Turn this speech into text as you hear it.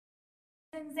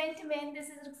Ladies and gentlemen, this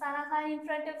is Rukshana Khan in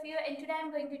front of you, and today I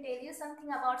am going to tell you something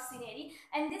about scenery.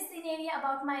 And this scenery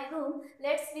about my room,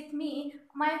 let's with me.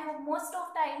 Most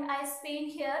of time I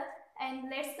spend here, and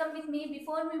let's come with me.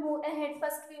 Before we move ahead,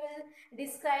 first we will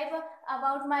describe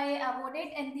about my awarded,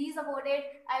 and these awarded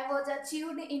I was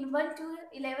achieved in 1 to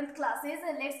 11th classes.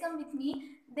 Let's come with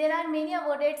me. There are many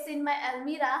awardeds in my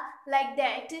Almira like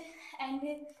that, and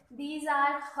these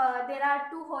are there are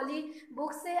two holy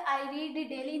books I read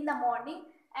daily in the morning,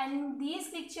 and these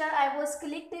picture I was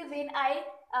clicked when I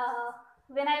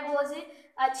was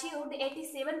achieved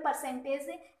 87 percentage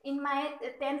in my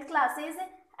 10th classes,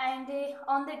 and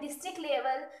on the district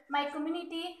level my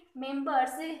community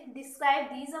members describe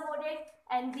these awarded,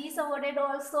 and these awarded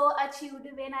also achieved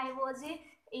when I was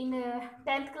in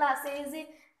 10th classes.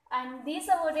 And this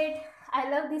awarded, I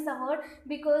love this award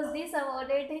because this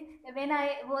awarded when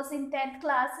I was in 10th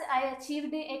class I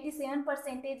achieved 87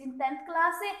 percentage in 10th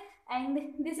class, and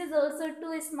this is also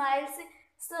two smiles.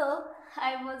 So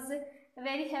I was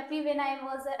very happy when I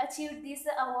was achieved this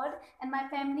award, and my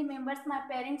family members, my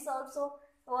parents also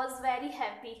was very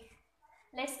happy.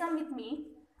 Let's come with me.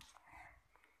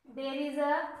 There is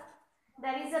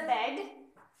a bed,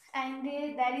 and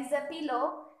there is a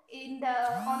pillow in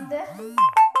the on the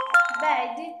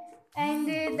bed, and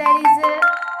there is a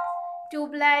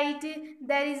tube light,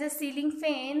 there is a ceiling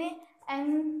fan,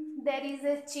 and there is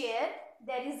a chair,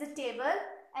 there is a table,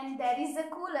 and there is a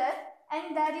cooler,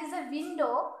 and there is a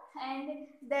window, and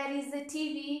there is a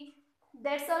TV.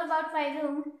 That's all about my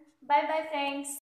room. Bye bye friends.